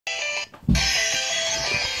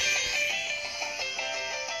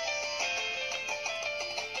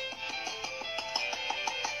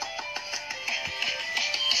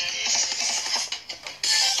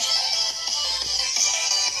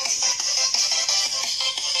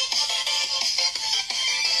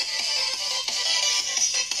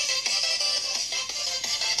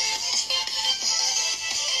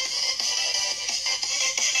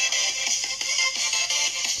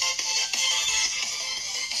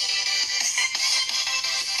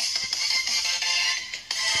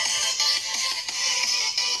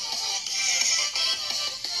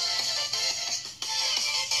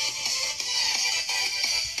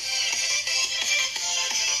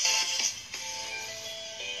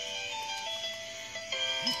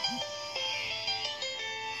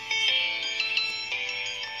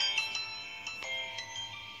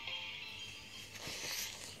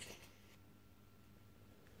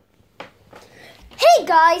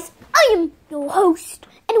guys, I am your host.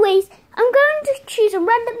 Anyways, I'm going to choose a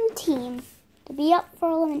random team to be up for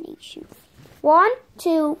elimination. 1,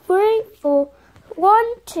 2, 3, 4. 1,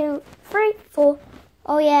 2, 3, 4.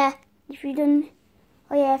 Oh yeah, if you done,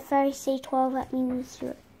 oh yeah, if I say 12, that means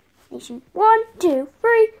you're elimination. 1, 2,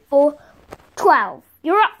 3, 4, 12.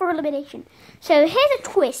 You're up for elimination. So here's a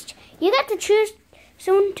twist. You get to choose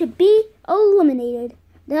someone to be eliminated.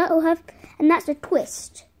 That's a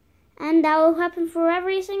twist. And that will happen for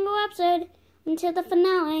every single episode until the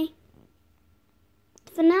finale.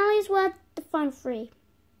 The finale is where the final three.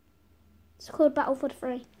 It's called Battle for the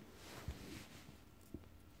Three.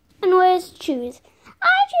 Anyways, choose. I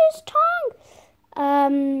choose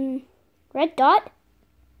tongue. Red dot.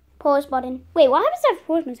 Pause button. Wait, what happens if I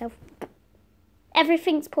pause myself?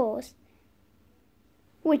 Everything's paused.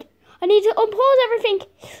 Wait, I need to unpause everything.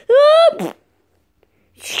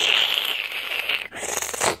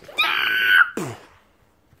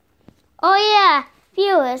 Oh yeah,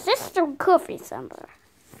 viewers, this is the coffee sample.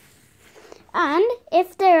 And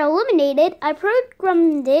if they're eliminated, I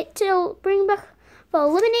programmed it to bring back the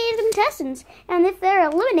eliminated contestants. And if they're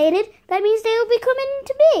eliminated, that means they will be coming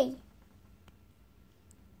to me.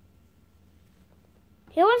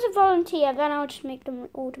 Who wants to volunteer? Then I'll just make them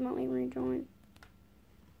ultimately rejoin.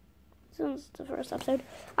 Since the first episode.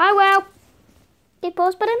 I will. Hit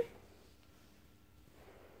pause button.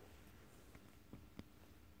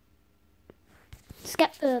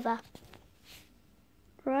 Skip further.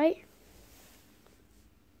 Right?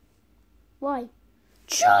 Why?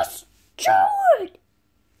 Just do it!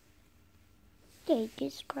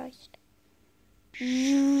 Jesus Christ.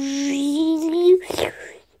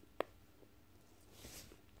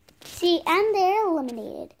 See, and they're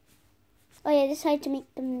eliminated. Oh yeah, I decided to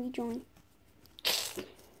make them rejoin.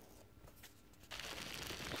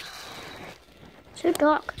 So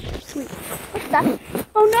dark. Sweet. What's that?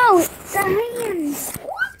 Oh no, it's a hand.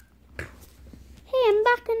 What? Hey, I'm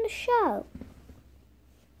back in the show.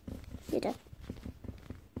 You do.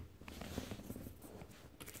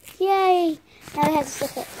 Yay! Now I have to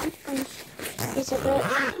slip it. It's a bit.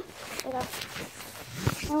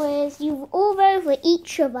 Anyways, you all vote for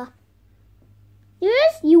each other.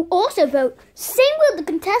 Yes, you also vote. Same with the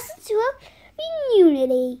contestants who have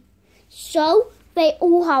immunity. So they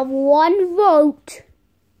all have one vote.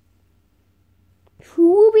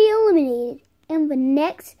 Who will be eliminated in the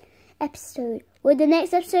next episode? Would the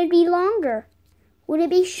next episode be longer? Would it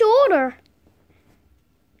be shorter?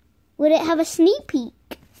 Would it have a sneak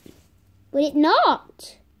peek? Would it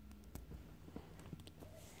not?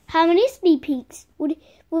 How many sneak peeks? Will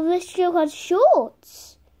this show have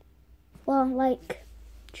shorts? Well, like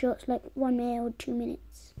shorts like 1 minute or 2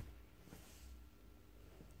 minutes.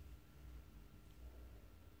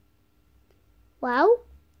 Well,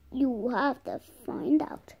 you will have to find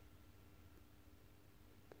out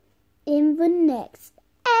in the next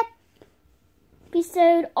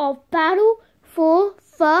episode of Battle for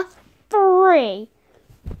the Three.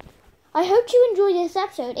 I hope you enjoyed this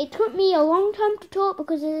episode. It took me a long time to talk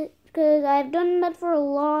because I've done that for a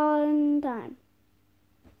long time.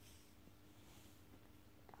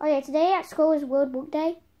 Oh yeah, today at school is World Book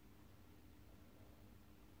Day.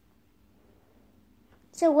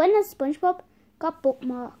 So when the SpongeBob got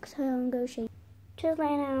bookmarks, I'm going to show you. Just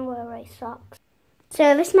laying down where I socks.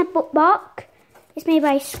 So this is my bookmark. It's made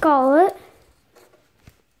by Scarlett.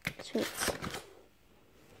 Sweet.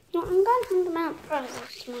 No, I'm going to hand them out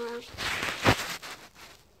presents tomorrow.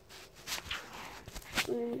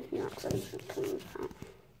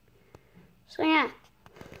 So yeah.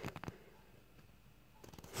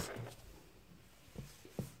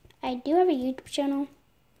 I do have a YouTube channel.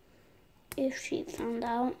 If she found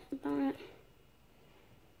out about it.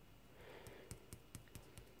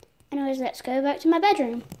 Anyways, let's go back to my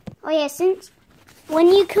bedroom. Oh yeah, since when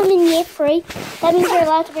you come in year 3, that means you're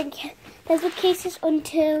allowed to bring there's the cases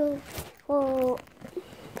until, well,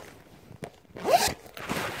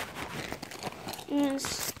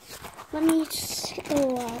 yes, let me just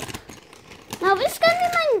go out. Now this is going to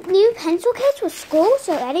be my new pencil case for school,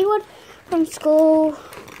 so anyone from school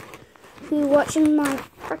who watching my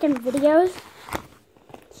freaking videos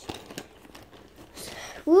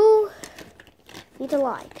will need to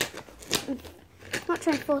like. I'm not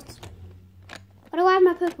trying to force. Why do I have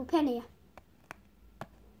my purple pen here?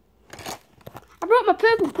 I brought my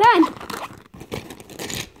purple pen.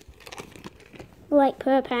 Like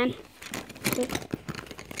per pen.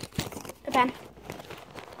 A pen.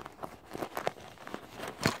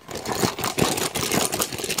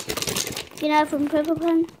 You know, from purple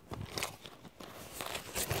pen.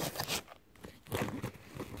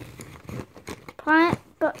 Planet,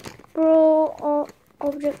 but bro,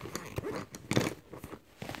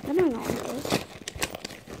 I don't know what it is.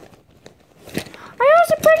 I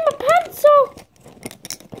also bring my pencil!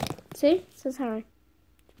 See? It says Harry.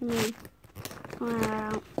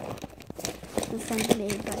 Wow.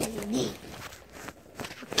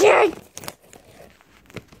 Okay!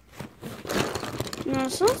 Now,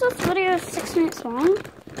 since this video is 6 minutes long,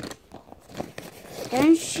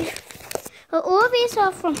 well, all of these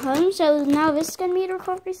are from home, so now this is going to be the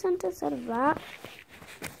recovery center instead of that.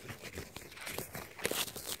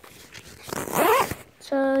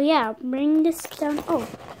 So, yeah, bring this down. Oh,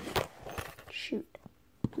 shoot.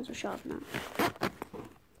 Pencil sharpener.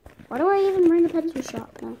 Why do I even bring the pencil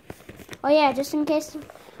sharpener? Oh, yeah, just in case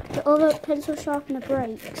the other pencil sharpener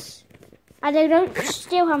breaks. And I don't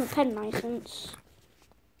still have a pen license.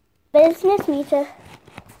 Business meter.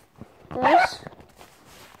 This.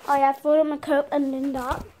 Oh yeah, I threw on my coat and then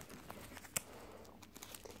that.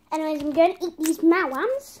 Anyways, I'm going to eat these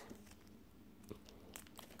Mawams.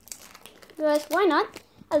 Because why not?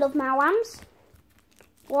 I love Mawams.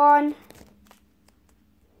 1.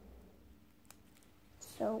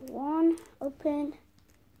 So 1, open.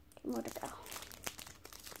 2 more to go.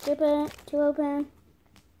 2 open, 2 open.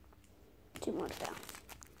 2 more to go.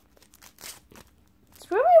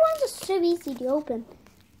 Strawberry ones are so easy to open.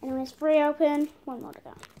 Anyways, 3 open, 1 more to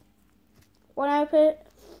go. 1 open,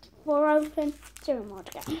 4 open, 0 more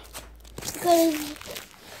to go. Because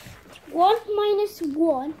 1 minus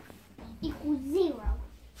 1 equals 0.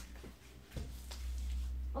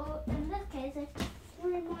 Or in this case,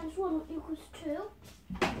 3 minus 1 equals 2.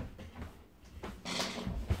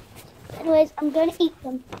 Anyways, I'm going to eat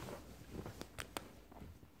them.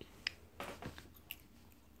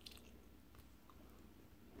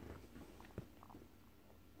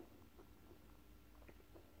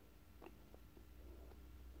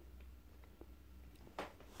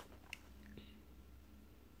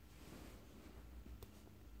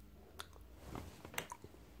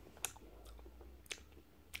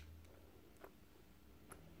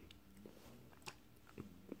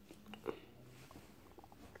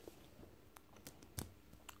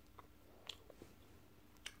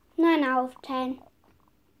 Nine out of 10.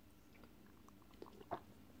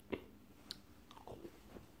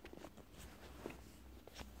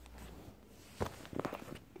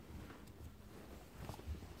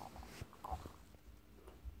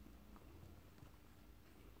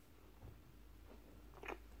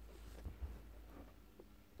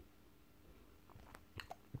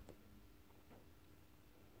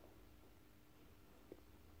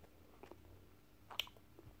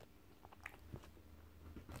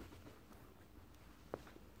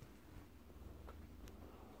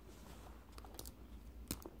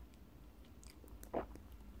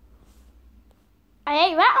 I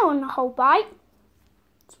ate that on the whole bite.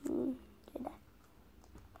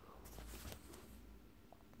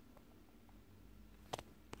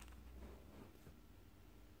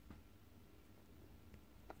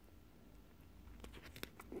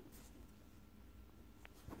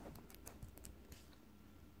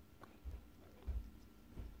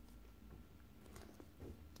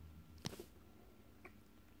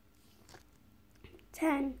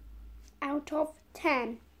 Ten out of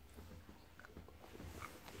 10.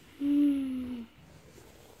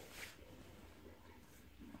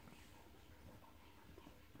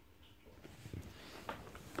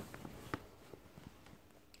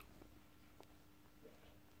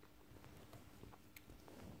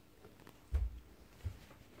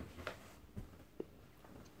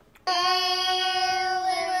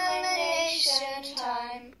 Elimination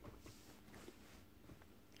time.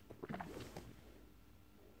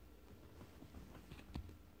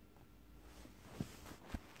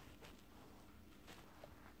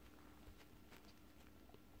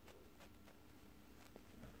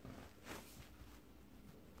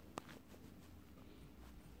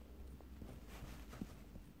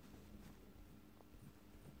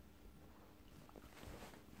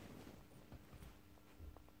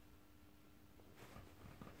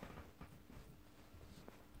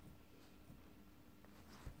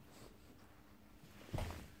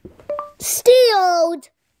 Stealed.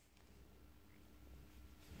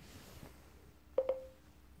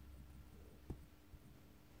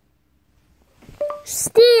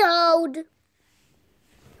 Stealed. I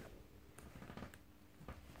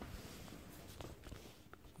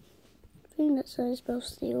think that's how you spell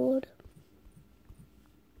stealed.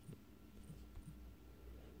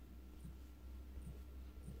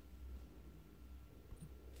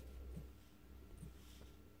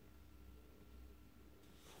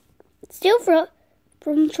 Steal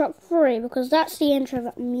from truck 3 because that's the intro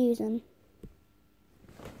that I'm using.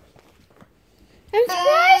 I'm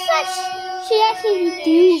surprised she actually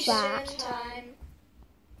do that? Time.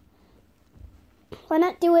 Why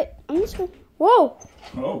not do it? I'm just going. Whoa!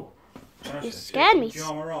 Oh. You scared me.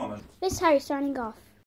 John, we're on it. This is how you're starting off.